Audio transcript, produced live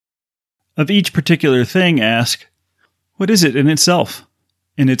Of each particular thing, ask, what is it in itself,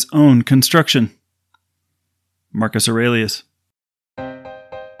 in its own construction? Marcus Aurelius.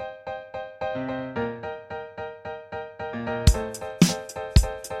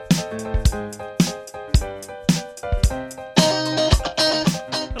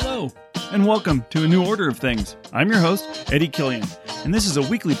 Hello, and welcome to A New Order of Things. I'm your host, Eddie Killian, and this is a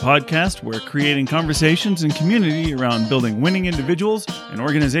weekly podcast where creating conversations and community around building winning individuals and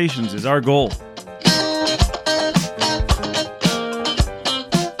organizations is our goal.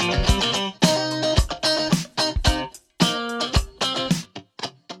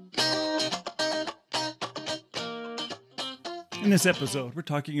 In this episode, we're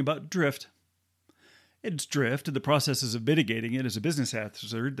talking about drift. It's drift and the processes of mitigating it as a business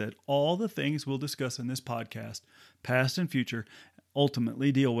hazard that all the things we'll discuss in this podcast, past and future,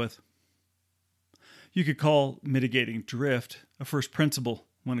 ultimately deal with. You could call mitigating drift a first principle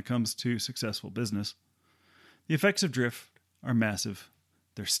when it comes to successful business. The effects of drift are massive.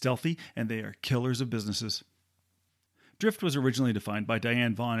 They're stealthy and they are killers of businesses. Drift was originally defined by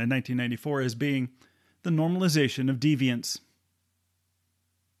Diane Vaughan in 1994 as being the normalization of deviance.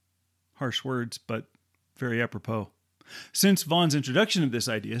 Harsh words, but very apropos. Since Vaughan's introduction of this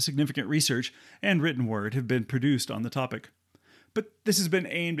idea, significant research and written word have been produced on the topic. But this has been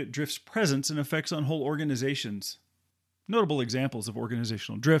aimed at drift's presence and effects on whole organizations. Notable examples of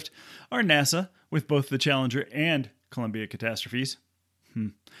organizational drift are NASA, with both the Challenger and Columbia catastrophes.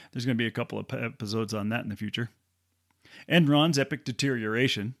 There's going to be a couple of episodes on that in the future. Enron's epic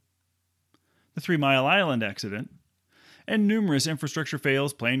deterioration, the 3 Mile Island accident, and numerous infrastructure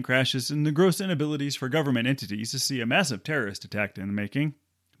fails, plane crashes, and the gross inabilities for government entities to see a massive terrorist attack in the making.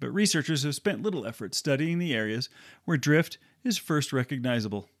 But researchers have spent little effort studying the areas where drift is first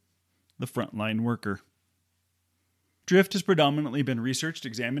recognizable: the frontline worker. Drift has predominantly been researched,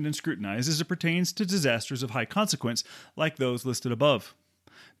 examined, and scrutinized as it pertains to disasters of high consequence like those listed above.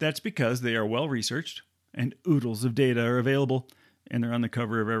 That's because they are well researched, and oodles of data are available, and they're on the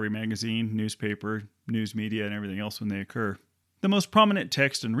cover of every magazine, newspaper, news media, and everything else when they occur. The most prominent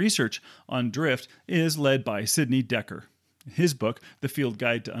text and research on drift is led by Sidney Dekker. In his book, The Field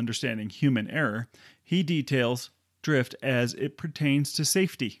Guide to Understanding Human Error, he details drift as it pertains to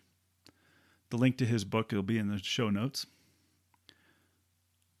safety. The link to his book will be in the show notes.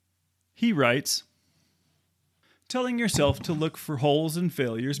 He writes, telling yourself to look for holes and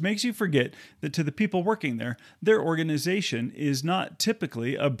failures makes you forget that to the people working there, their organization is not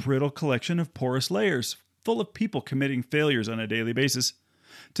typically a brittle collection of porous layers, full of people committing failures on a daily basis.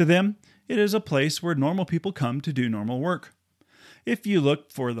 To them, it is a place where normal people come to do normal work. If you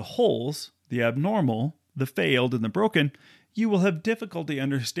look for the holes, the abnormal, the failed, and the broken, you will have difficulty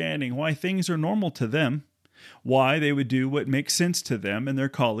understanding why things are normal to them, why they would do what makes sense to them and their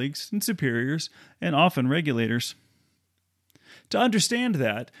colleagues and superiors, and often regulators. To understand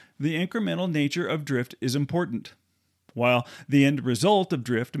that, the incremental nature of drift is important. While the end result of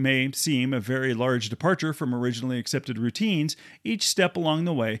drift may seem a very large departure from originally accepted routines, each step along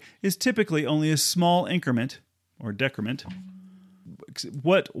the way is typically only a small increment, or decrement,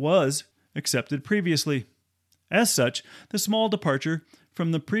 what was accepted previously. As such, the small departure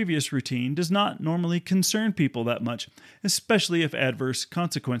from the previous routine does not normally concern people that much, especially if adverse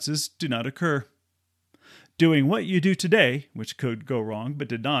consequences do not occur. Doing what you do today, which could go wrong but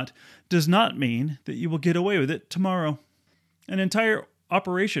did not, does not mean that you will get away with it tomorrow. An entire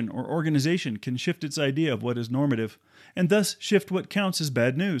operation or organization can shift its idea of what is normative, and thus shift what counts as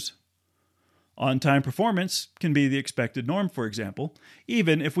bad news. On-time performance can be the expected norm, for example,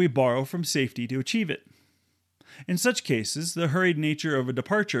 even if we borrow from safety to achieve it. In such cases, the hurried nature of a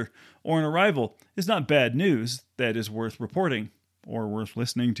departure or an arrival is not bad news that is worth reporting, or worth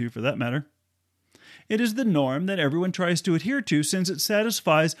listening to for that matter. It is the norm that everyone tries to adhere to since it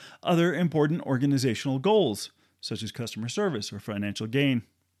satisfies other important organizational goals, such as customer service or financial gain,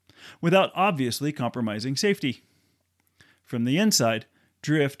 without obviously compromising safety. From the inside,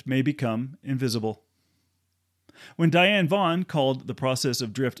 drift may become invisible. When Diane Vaughan called the process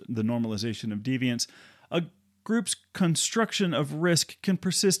of drift the normalization of deviance, a group's construction of risk can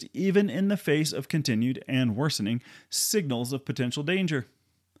persist even in the face of continued and worsening signals of potential danger.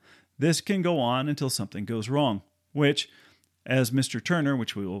 This can go on until something goes wrong, which, as Mr. Turner,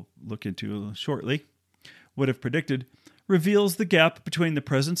 which we will look into shortly, would have predicted, reveals the gap between the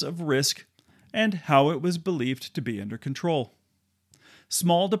presence of risk and how it was believed to be under control.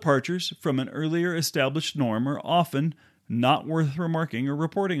 Small departures from an earlier established norm are often not worth remarking or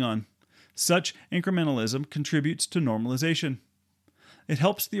reporting on. Such incrementalism contributes to normalization. It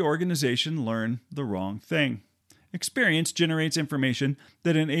helps the organization learn the wrong thing. Experience generates information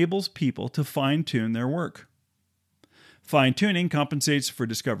that enables people to fine-tune their work. Fine-tuning compensates for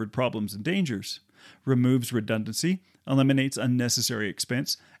discovered problems and dangers, removes redundancy, eliminates unnecessary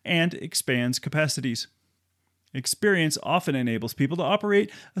expense, and expands capacities. Experience often enables people to operate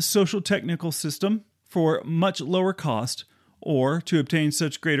a social technical system for much lower cost or to obtain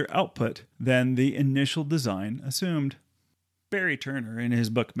such greater output than the initial design assumed. Barry Turner, in his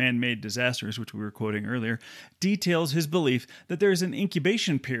book Man-Made Disasters, which we were quoting earlier, details his belief that there is an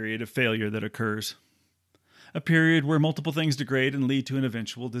incubation period of failure that occurs, a period where multiple things degrade and lead to an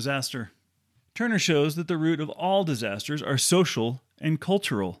eventual disaster. Turner shows that the root of all disasters are social and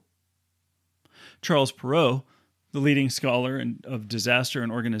cultural. Charles Perrow, the leading scholar of disaster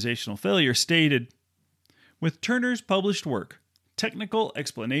and organizational failure, stated, "With Turner's published work, technical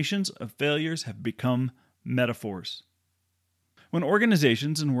explanations of failures have become metaphors. When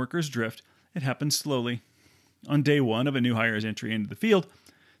organizations and workers drift, it happens slowly. On day one of a new hire's entry into the field,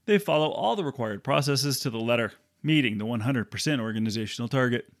 they follow all the required processes to the letter, meeting the 100% organizational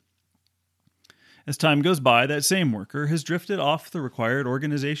target. As time goes by, that same worker has drifted off the required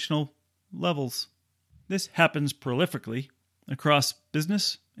organizational levels. This happens prolifically across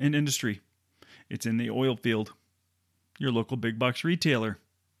business and industry. It's in the oil field, your local big box retailer,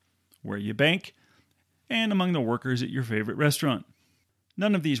 where you bank, and among the workers at your favorite restaurant.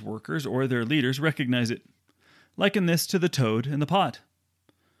 None of these workers or their leaders recognize it. Liken this to the toad in the pot.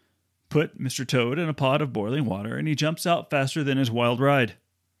 Put Mr. Toad in a pot of boiling water and he jumps out faster than his wild ride.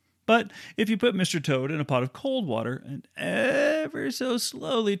 But if you put Mr. Toad in a pot of cold water and ever so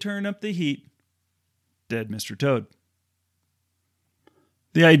slowly turn up the heat, dead Mr. Toad."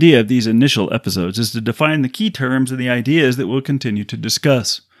 The idea of these initial episodes is to define the key terms and the ideas that we'll continue to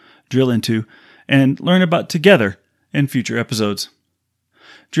discuss, drill into, and learn about together in future episodes.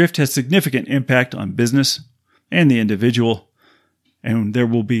 Drift has significant impact on business and the individual, and there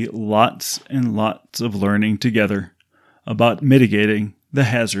will be lots and lots of learning together about mitigating the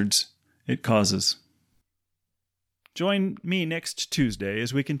hazards it causes. Join me next Tuesday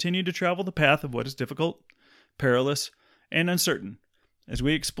as we continue to travel the path of what is difficult, perilous, and uncertain as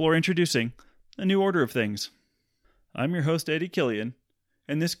we explore introducing a new order of things. I'm your host, Eddie Killian,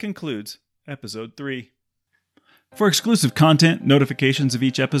 and this concludes Episode 3. For exclusive content, notifications of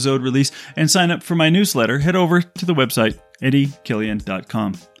each episode release, and sign up for my newsletter, head over to the website,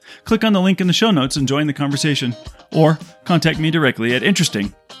 eddykillian.com. Click on the link in the show notes and join the conversation, or contact me directly at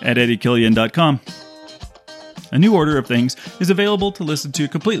interesting@eddykillian.com. A New Order of Things is available to listen to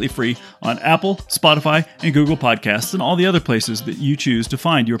completely free on Apple, Spotify, and Google Podcasts, and all the other places that you choose to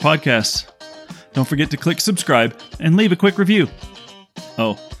find your podcasts. Don't forget to click subscribe and leave a quick review.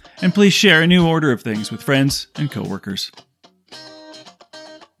 Oh, and please share A New Order of Things with friends and coworkers.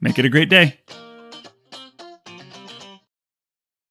 Make it a great day.